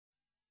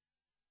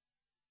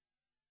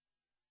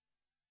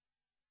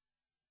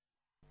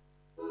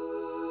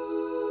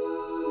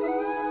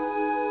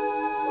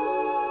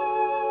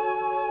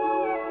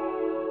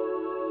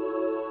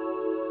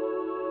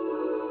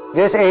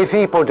This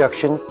AV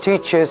production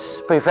teaches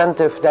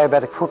preventive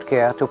diabetic foot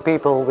care to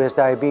people with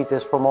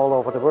diabetes from all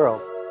over the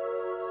world.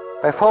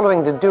 By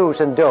following the do's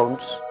and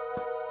don'ts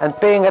and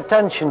paying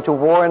attention to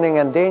warning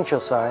and danger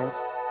signs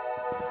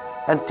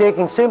and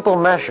taking simple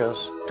measures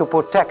to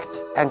protect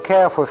and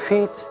care for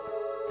feet,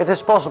 it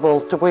is possible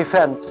to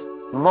prevent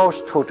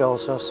most foot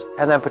ulcers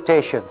and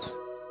amputations.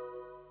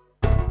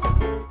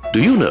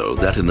 Do you know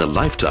that in a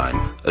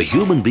lifetime, a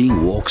human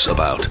being walks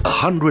about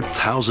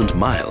 100,000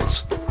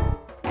 miles?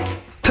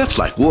 That's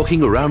like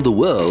walking around the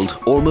world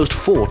almost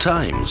 4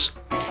 times.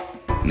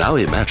 Now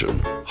imagine,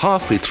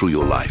 halfway through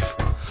your life,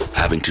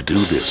 having to do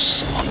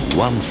this on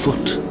 1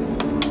 foot,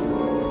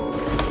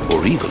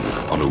 or even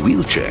on a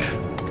wheelchair.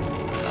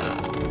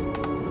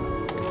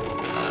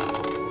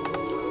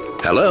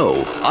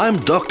 Hello, I'm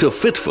Dr.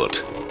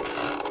 Fitfoot.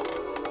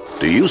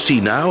 Do you see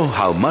now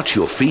how much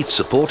your feet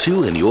support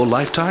you in your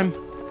lifetime?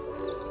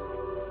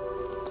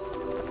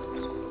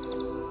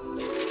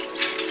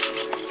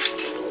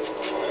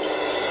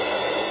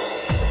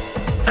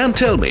 And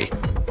tell me,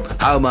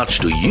 how much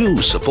do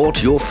you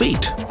support your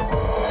feet?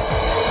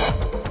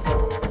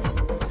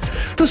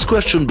 This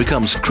question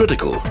becomes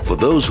critical for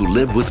those who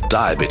live with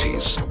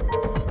diabetes.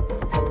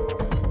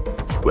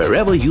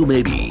 Wherever you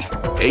may be,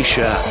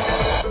 Asia,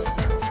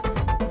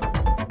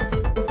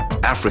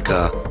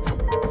 Africa,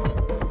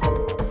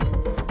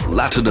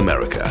 Latin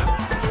America.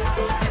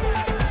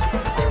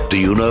 Do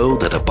you know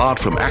that apart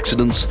from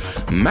accidents,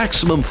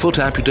 maximum foot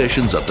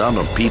amputations are done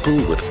on people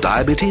with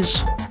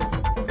diabetes?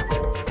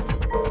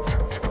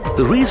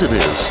 The reason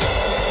is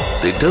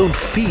they don't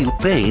feel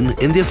pain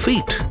in their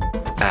feet,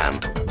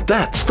 and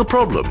that's the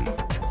problem.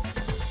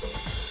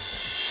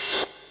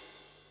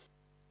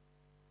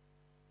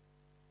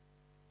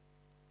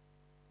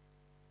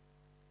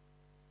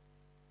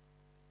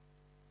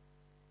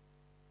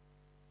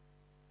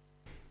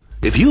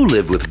 If you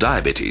live with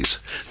diabetes,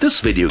 this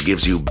video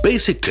gives you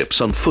basic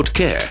tips on foot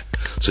care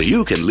so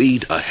you can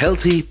lead a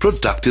healthy,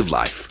 productive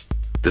life.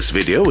 This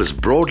video is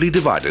broadly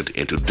divided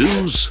into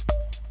do's,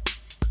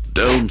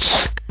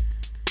 don'ts,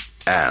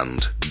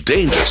 and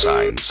danger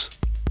signs.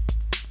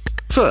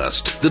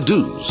 First, the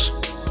do's.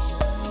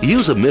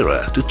 Use a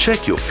mirror to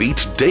check your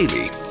feet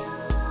daily.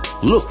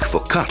 Look for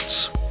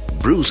cuts,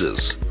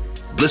 bruises,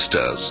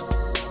 blisters,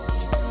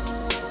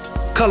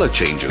 color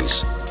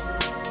changes,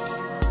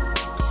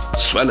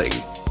 swelling,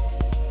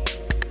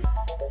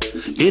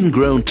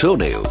 ingrown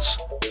toenails,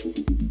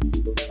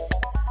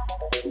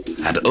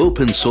 and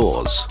open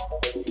sores.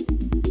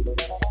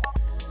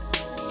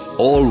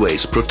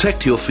 Always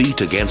protect your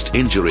feet against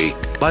injury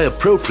by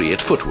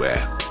appropriate footwear.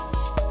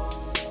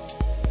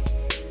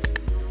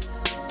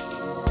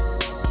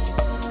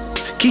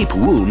 Keep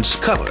wounds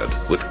covered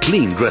with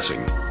clean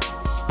dressing.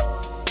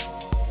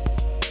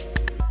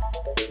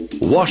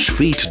 Wash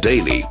feet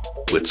daily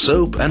with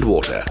soap and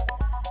water.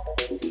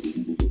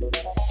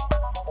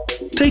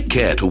 Take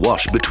care to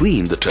wash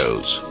between the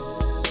toes.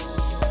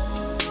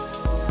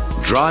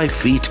 Dry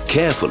feet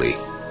carefully,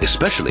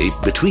 especially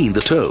between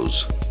the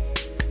toes.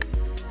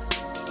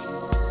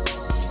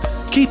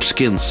 Keep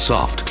skin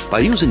soft by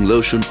using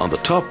lotion on the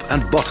top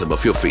and bottom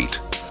of your feet,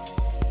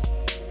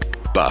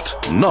 but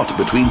not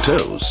between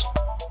toes.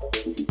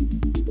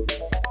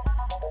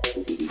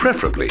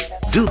 Preferably,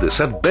 do this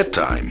at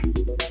bedtime.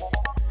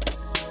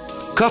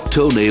 Cut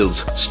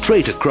toenails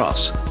straight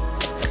across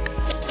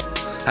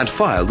and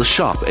file the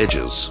sharp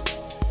edges.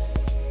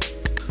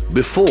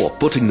 Before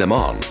putting them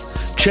on,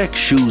 check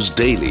shoes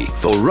daily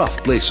for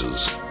rough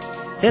places,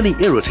 any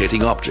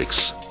irritating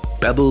objects,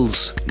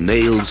 pebbles,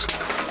 nails.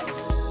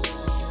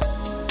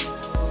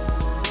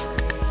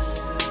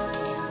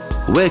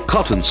 Wear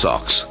cotton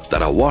socks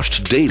that are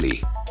washed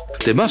daily.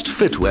 They must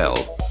fit well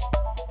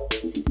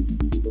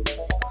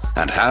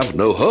and have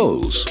no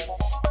holes.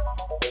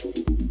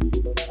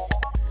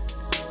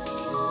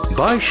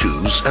 Buy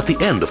shoes at the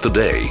end of the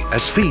day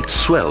as feet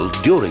swell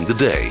during the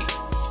day.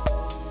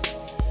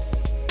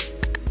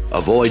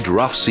 Avoid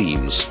rough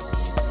seams.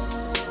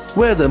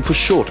 Wear them for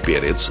short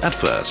periods at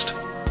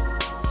first.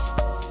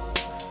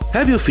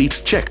 Have your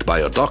feet checked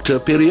by your doctor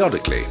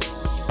periodically.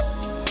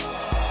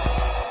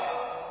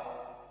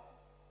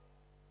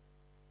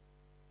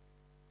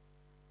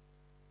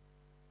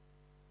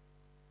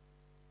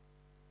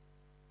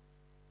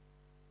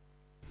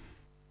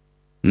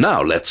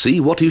 Now let's see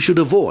what you should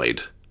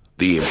avoid.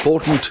 The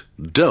important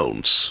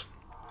don'ts.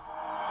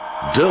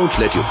 Don't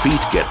let your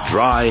feet get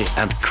dry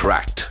and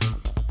cracked.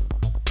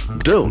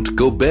 Don't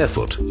go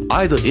barefoot,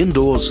 either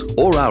indoors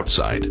or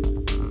outside.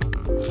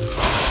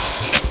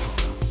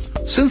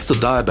 Since the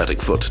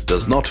diabetic foot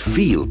does not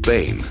feel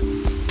pain,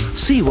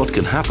 see what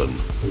can happen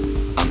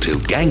until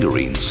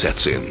gangrene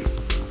sets in.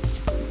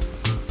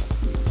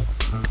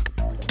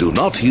 Do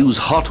not use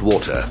hot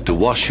water to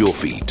wash your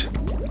feet.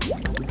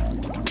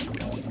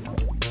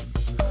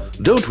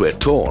 Don't wear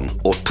torn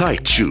or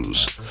tight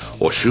shoes,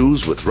 or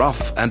shoes with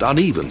rough and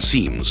uneven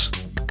seams.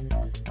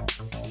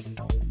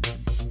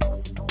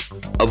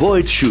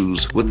 Avoid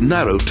shoes with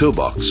narrow toe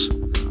box.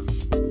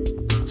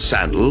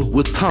 Sandal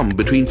with thumb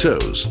between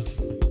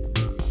toes.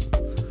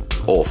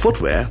 or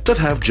footwear that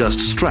have just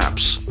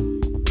straps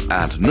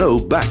and no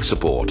back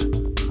support.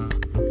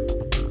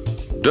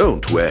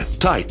 Don't wear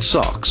tight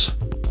socks.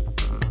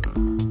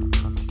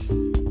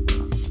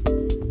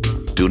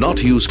 Do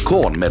not use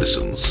corn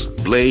medicines,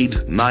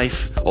 blade,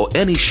 knife, or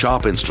any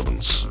sharp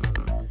instruments.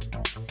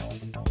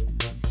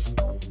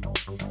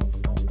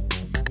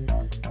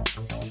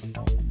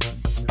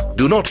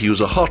 Do not use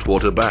a hot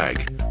water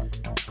bag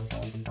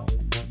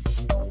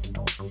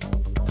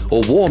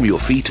or warm your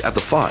feet at the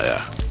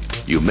fire.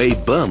 You may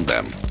burn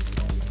them.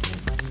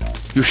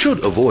 You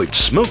should avoid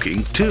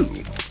smoking too.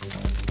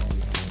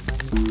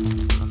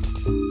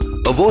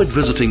 Avoid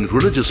visiting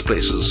religious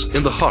places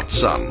in the hot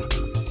sun.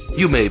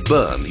 You may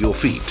burn your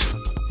feet.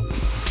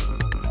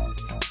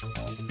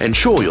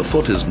 Ensure your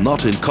foot is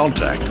not in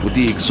contact with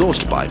the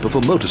exhaust pipe of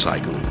a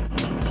motorcycle.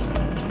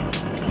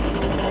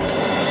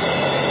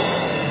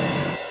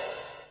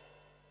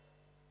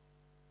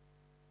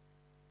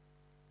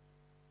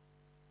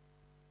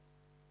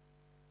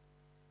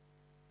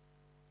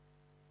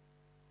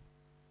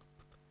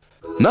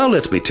 Now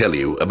let me tell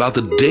you about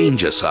the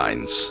danger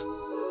signs.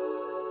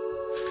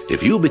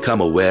 If you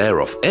become aware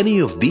of any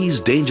of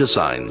these danger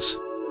signs,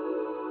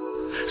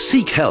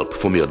 seek help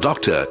from your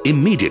doctor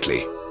immediately.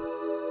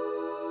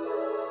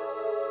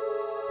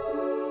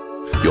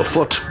 Your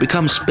foot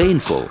becomes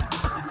painful.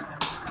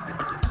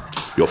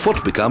 Your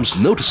foot becomes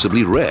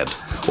noticeably red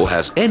or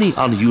has any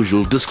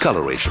unusual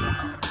discoloration.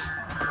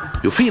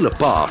 You feel a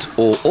part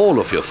or all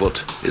of your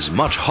foot is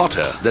much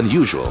hotter than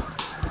usual.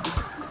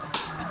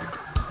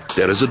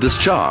 There is a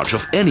discharge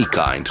of any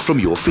kind from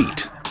your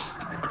feet.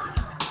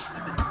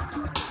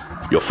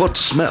 Your foot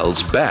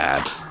smells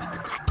bad.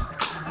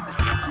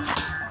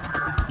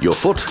 Your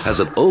foot has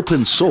an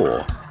open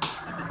sore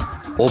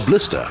or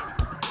blister.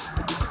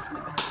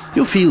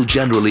 You feel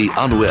generally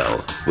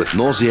unwell with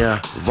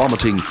nausea,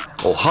 vomiting,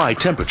 or high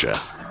temperature.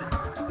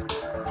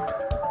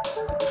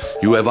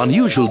 You have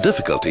unusual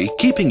difficulty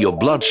keeping your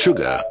blood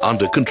sugar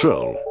under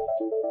control.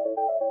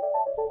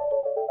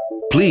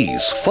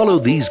 Please follow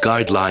these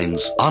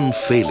guidelines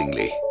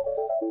unfailingly.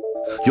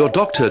 Your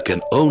doctor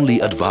can only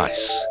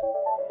advise.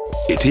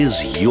 It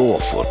is your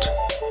foot.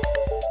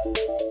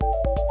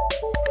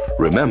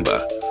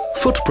 Remember,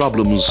 foot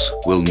problems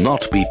will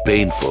not be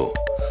painful,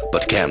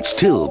 but can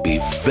still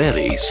be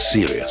very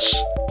serious.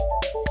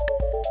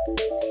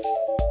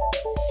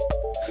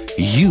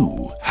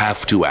 You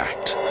have to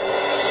act.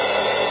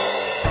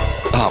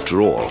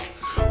 After all,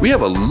 we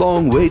have a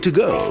long way to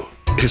go,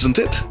 isn't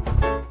it?